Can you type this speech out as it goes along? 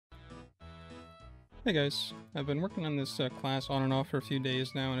Hey guys, I've been working on this class on and off for a few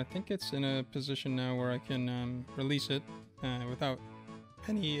days now, and I think it's in a position now where I can release it without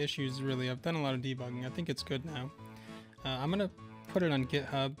any issues really. I've done a lot of debugging. I think it's good now. I'm going to put it on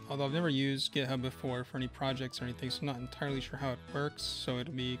GitHub, although I've never used GitHub before for any projects or anything, so I'm not entirely sure how it works, so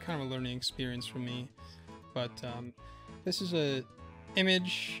it'll be kind of a learning experience for me. But this is a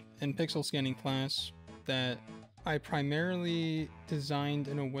image and pixel scanning class that I primarily designed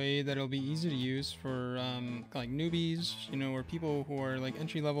in a way that it'll be easy to use for like newbies, you know, or people who are like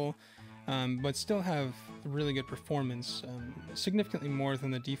entry level, but still have really good performance, significantly more than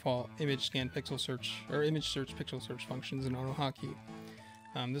the default image scan pixel search or image search pixel search functions in AutoHotKey.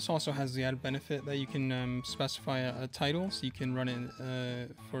 This also has the added benefit that you can specify a title, so you can run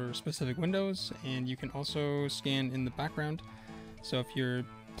it for specific windows, and you can also scan in the background. So if you're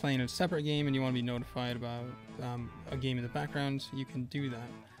playing a separate game and you want to be notified about a game in the background, you can do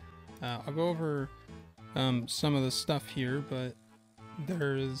that. I'll go over some of the stuff here, but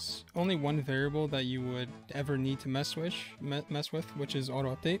there's only one variable that you would ever need to mess with, which is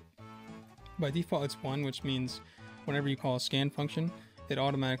auto update. By default, it's 1, which means whenever you call a scan function, it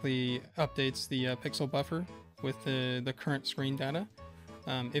automatically updates the pixel buffer with the current screen data.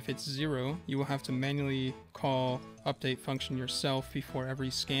 If it's 0, you will have to manually call update function yourself before every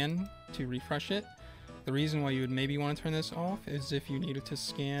scan to refresh it. The reason why you would maybe want to turn this off is if you needed to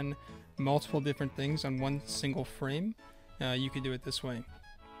scan multiple different things on one single frame, you could do it this way.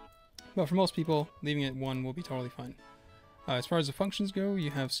 But for most people, leaving it 1 will be totally fine. As far as the functions go, you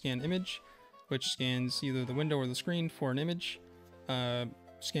have scan image, which scans either the window or the screen for an image. Scan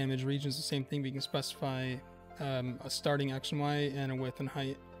image region is the same thing, but you can specify a starting x and y and a width and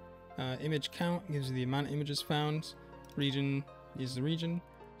height. Image count gives you the amount of images found. Region is the region.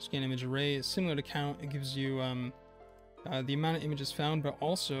 Scan image array is similar to count. It gives you the amount of images found, but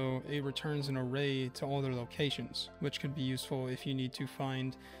also it returns an array to all their locations, which could be useful if you need to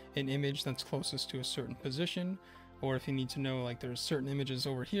find an image that's closest to a certain position, or if you need to know like there's certain images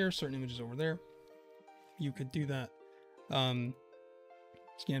over here, certain images over there. You could do that. Scan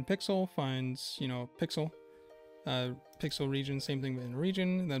pixel finds, you know, pixel. Pixel region, same thing but in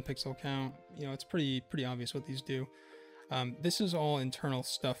region, then pixel count. You know, it's pretty obvious what these do. This is all internal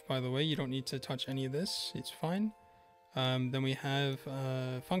stuff, by the way. You don't need to touch any of this. It's fine. Then we have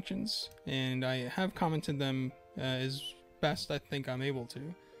functions, and I have commented them as best I think I'm able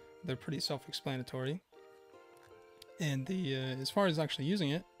to. They're pretty self-explanatory. And the as far as actually using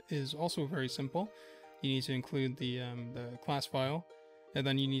it is also very simple. You need to include the class file, and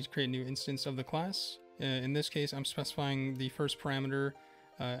then you need to create a new instance of the class. In this case, I'm specifying the first parameter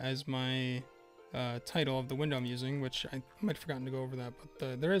as my title of the window I'm using, which I might have forgotten to go over that,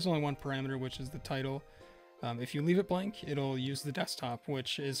 but there is only one parameter, which is the title. If you leave it blank, it'll use the desktop,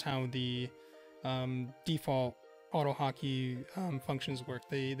 which is how the default AutoHotKey functions work.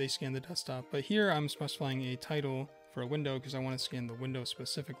 They scan the desktop, but here I'm specifying a title for a window because I want to scan the window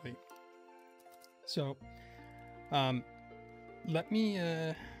specifically. So let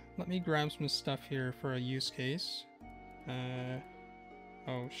me grab some stuff here for a use case.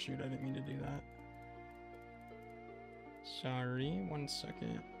 Oh shoot, I didn't mean to do that. Sorry, 1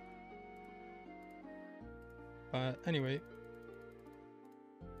 second. But anyway,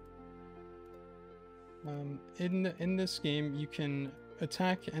 in this game, you can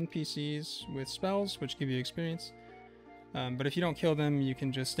attack NPCs with spells, which give you experience. But if you don't kill them, you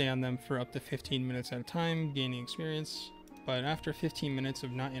can just stay on them for up to 15 minutes at a time, gaining experience. But after 15 minutes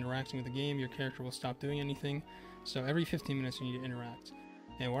of not interacting with the game, your character will stop doing anything. So every 15 minutes you need to interact.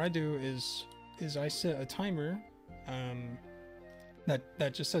 And what I do is I set a timer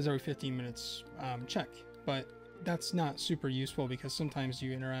that just says every 15 minutes check. But that's not super useful because sometimes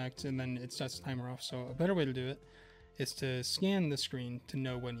you interact and then it sets the timer off. So a better way to do it is to scan the screen to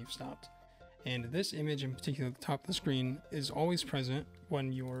know when you've stopped. And this image in particular at the top of the screen is always present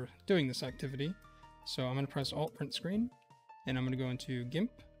when you're doing this activity. So I'm going to press Alt Print Screen, and I'm going to go into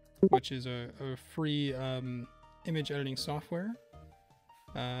GIMP, which is a free image editing software.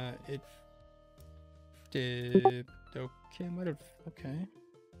 It did okay. I might have okay.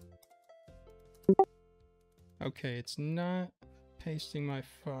 Okay, it's not pasting my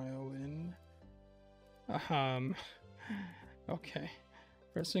file in. Okay.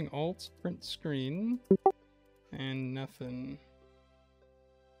 Pressing Alt, print screen, and nothing.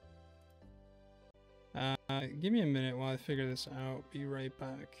 Give me a minute while I figure this out. Be right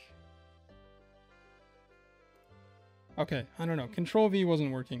back. Okay, I don't know. Control V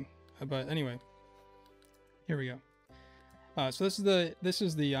wasn't working, but anyway, here we go. So this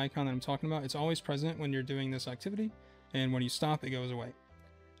is the icon that I'm talking about. It's always present when you're doing this activity, and when you stop, it goes away.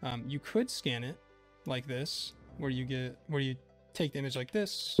 You could scan it, like this, where you take the image like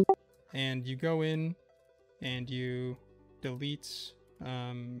this, and you go in and you delete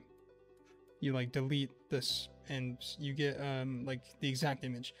delete this, and you get like the exact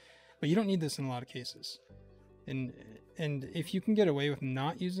image. But you don't need this in a lot of cases. And if you can get away with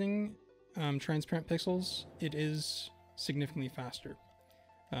not using transparent pixels, it is significantly faster.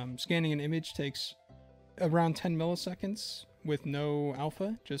 Scanning an image takes around 10 milliseconds with no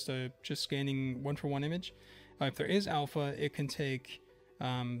alpha, just scanning one-for-one image. If there is alpha, it can take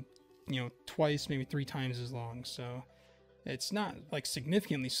twice, maybe 3 times as long. So it's not like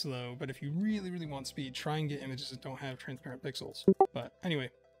significantly slow, but if you really want speed, try and get images that don't have transparent pixels. But anyway,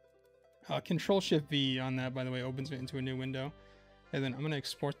 Control-Shift-V on that, by the way, opens it into a new window. And then I'm going to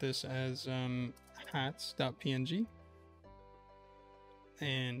export this as hats.png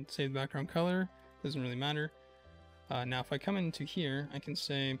and save the background color. Doesn't really matter. Now if I come into here, I can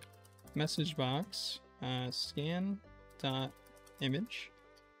say message box scan.image,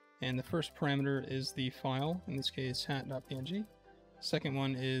 and the first parameter is the file, in this case hat.png. Second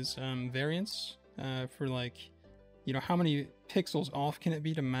one is variance for, like, how many pixels off can it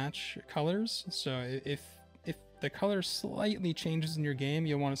be to match colors. So if the color slightly changes in your game,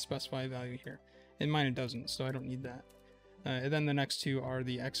 you'll want to specify a value here. In mine it doesn't, so I don't need that. And then the next two are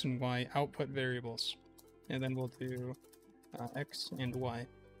the X and Y output variables. And then we'll do X and Y.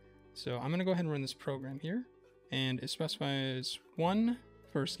 So I'm going to go ahead and run this program here. And it specifies 1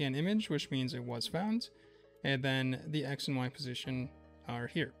 for scan image, which means it was found. And then the X and Y position are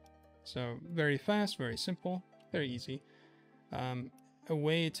here. So very fast, very simple, very easy. A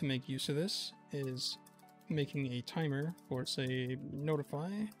way to make use of this is making a timer for, say, notify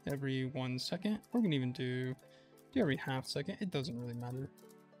every 1 second. We're going to even do every half second. It doesn't really matter.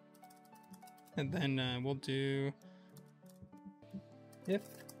 And then we'll do if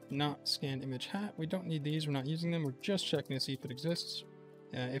not scan image hat. We don't need these. We're not using them. We're just checking to see if it exists.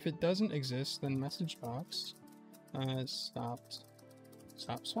 If it doesn't exist, then message box stop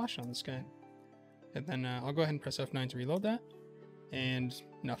slash on this guy. And then I'll go ahead and press F9 to reload that. And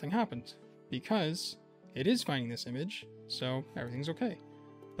nothing happened because it is finding this image. So everything's okay.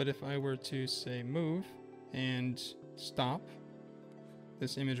 But if I were to say move and stop,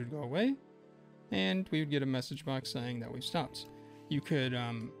 this image would go away, and we would get a message box saying that we've stopped. You could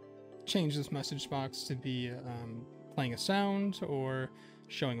change this message box to be playing a sound or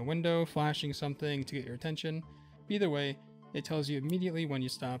showing a window, flashing something to get your attention. Either way, it tells you immediately when you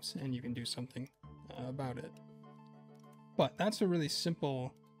stopped, and you can do something about it. But that's a really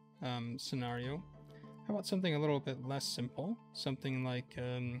simple scenario. How about something a little bit less simple? Something like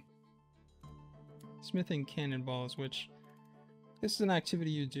smithing cannonballs, which this is an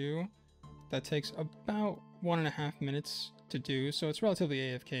activity you do that takes about 1.5 minutes to do, so it's relatively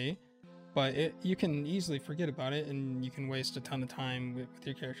AFK, but you can easily forget about it, and you can waste a ton of time with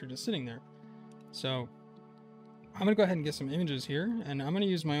your character just sitting there. So I'm going to go ahead and get some images here, and I'm going to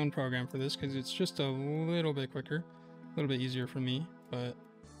use my own program for this because it's just a little bit quicker, a little bit easier for me. But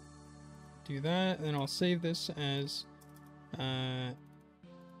do that, and then I'll save this as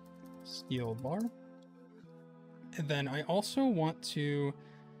steel bar. And then I also want to,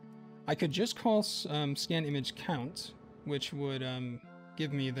 I could just call scan image count, which would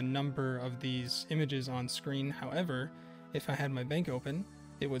give me the number of these images on screen. However, if I had my bank open,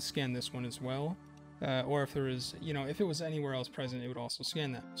 it would scan this one as well. Or if there was, if it was anywhere else present, it would also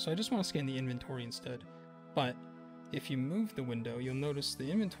scan that. So I just want to scan the inventory instead. But if you move the window, you'll notice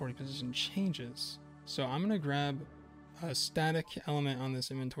the inventory position changes. So I'm going to grab a static element on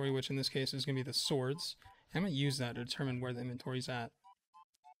this inventory, which in this case is going to be the swords. I'm going to use that to determine where the inventory is at.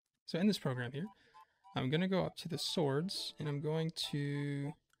 So in this program here, I'm going to go up to the swords, and I'm going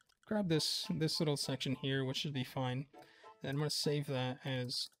to grab this little section here, which should be fine. And I'm going to save that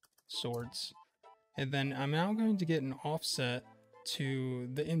as swords. And then I'm now going to get an offset to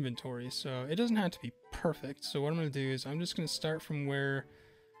the inventory. So it doesn't have to be perfect. So what I'm going to do is I'm just going to start from where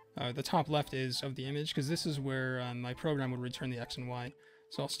the top left is of the image, because this is where my program would return the X and Y.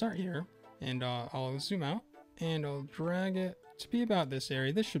 So I'll start here, and I'll zoom out, and I'll drag it to be about this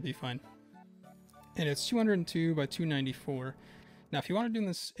area. This should be fine. And it's 202 by 294. Now, if you want to do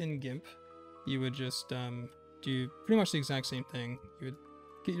this in GIMP, you would just do pretty much the exact same thing. You would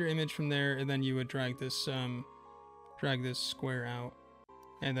get your image from there, and then you would drag this square out,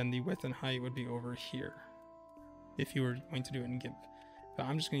 and then the width and height would be over here if you were going to do it in GIMP. But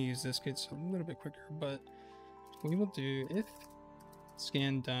I'm just going to use this because it's a little bit quicker. But we will do if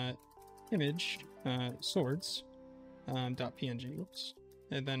scan.image swords .png, oops,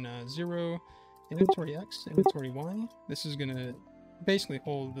 and then 0 inventory X, inventory Y. This is going to basically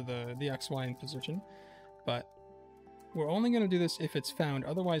hold the XY in position, but we're only going to do this if it's found.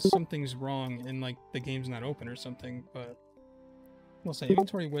 Otherwise, something's wrong and like the game's not open or something. But we'll say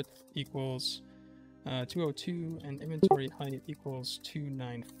inventory width equals 202 and inventory height equals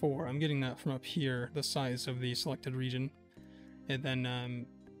 294. I'm getting that from up here, the size of the selected region. And then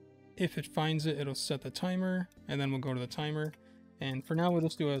if it finds it, it'll set the timer, and then we'll go to the timer. And for now, we'll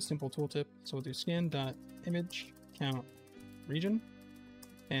just do a simple tooltip. So we'll do scan.image count region,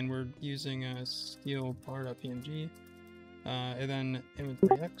 and we're using a steel bar.png. And then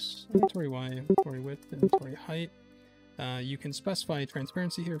inventory X, inventory Y, inventory width, inventory height. You can specify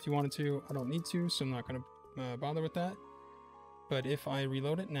transparency here if you wanted to. I don't need to, so I'm not going to bother with that. But if I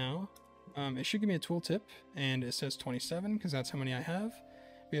reload it now, it should give me a tooltip, and it says 27 because that's how many I have.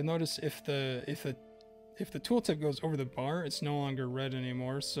 But you'll notice if the tooltip goes over the bar, it's no longer red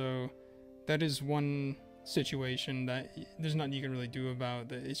anymore. So that is one situation that there's nothing you can really do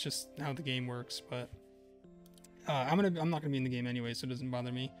about. It's just how the game works. But I'm not gonna be in the game anyway, so it doesn't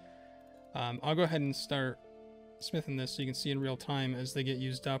bother me. I'll go ahead and start smithing this so you can see in real time as they get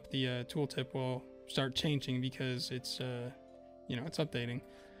used up. The tooltip will start changing because it's it's updating.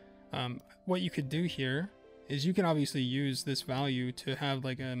 What you could do here is you can obviously use this value to have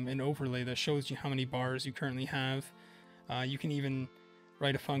like an overlay that shows you how many bars you currently have. You can even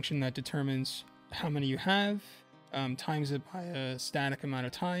write a function that determines how many you have, times it by a static amount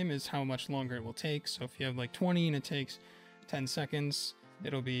of time is how much longer it will take. So if you have like 20 and it takes 10 seconds,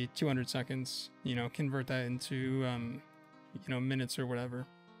 it'll be 200 seconds, convert that into, minutes or whatever.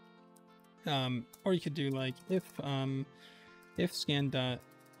 Or you could do like if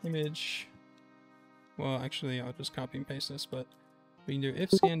scan.image, well, actually, I'll just copy and paste this, but we can do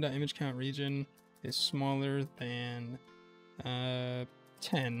if scan.image count region is smaller than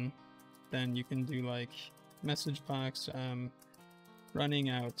 10, then you can do like message box running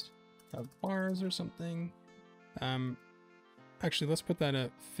out of bars or something. Actually, let's put that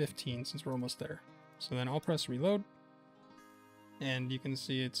at 15 since we're almost there. So then I'll press reload, and you can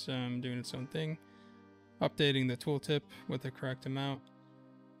see it's doing its own thing, updating the tooltip with the correct amount.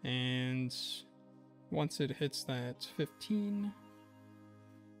 And once it hits that 15,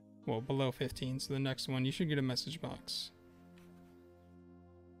 well, below 15, so the next one, you should get a message box.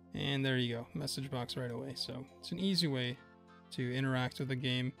 And there you go, message box right away. So it's an easy way to interact with the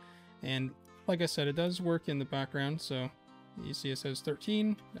game. And like I said, it does work in the background. So you see it says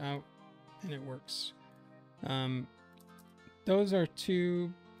 13 out, and it works. Those are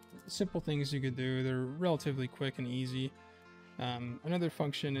two simple things you could do. They're relatively quick and easy. Another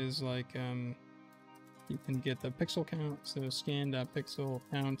function is like you can get the pixel count, so scan.pixel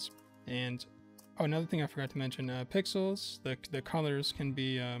count. And another thing I forgot to mention, pixels, the colors can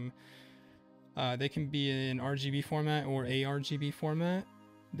be they can be in RGB format or ARGB format.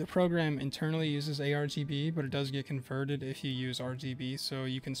 The program internally uses ARGB, but it does get converted if you use RGB, so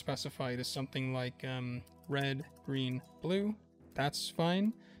you can specify it as something like red, green, blue. That's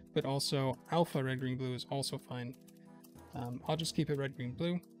fine, but also alpha red, green, blue is also fine. I'll just keep it red, green,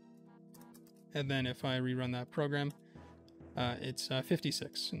 blue. And then if I rerun that program, it's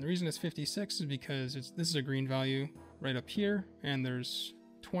 56. And the reason it's 56 is because this is a green value right up here, and there's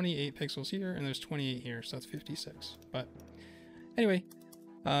 28 pixels here, and there's 28 here, so that's 56. But anyway,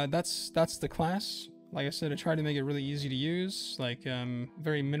 that's the class. Like I said, I tried to make it really easy to use, like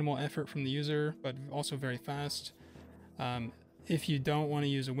very minimal effort from the user, but also very fast. If you don't want to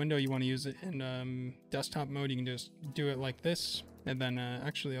use a window, you want to use it in desktop mode, you can just do it like this. And then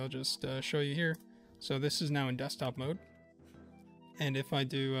actually I'll just show you here. So this is now in desktop mode. And if I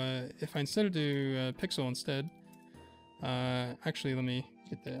do, if I instead of do pixel instead, actually let me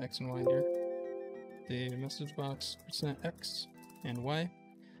get the X and Y here. The message box %X and Y.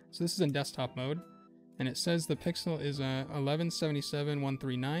 So this is in desktop mode, and it says the pixel is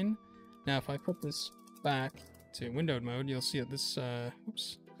 1177.139. Now if I put this back to windowed mode, you'll see that this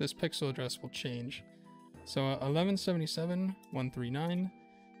this pixel address will change. So 1177.139,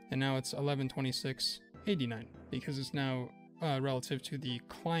 and now it's 1126.89 because it's now relative to the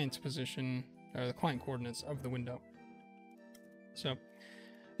client position, or the client coordinates of the window. So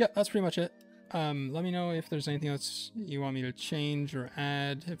yeah, that's pretty much it. Let me know if there's anything else you want me to change or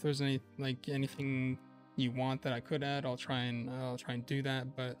add. If there's anything you want that I could add, I'll try and do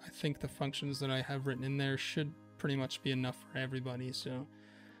that. But I think the functions that I have written in there should pretty much be enough for everybody. So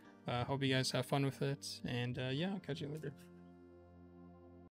hope you guys have fun with it, and yeah, I'll catch you later.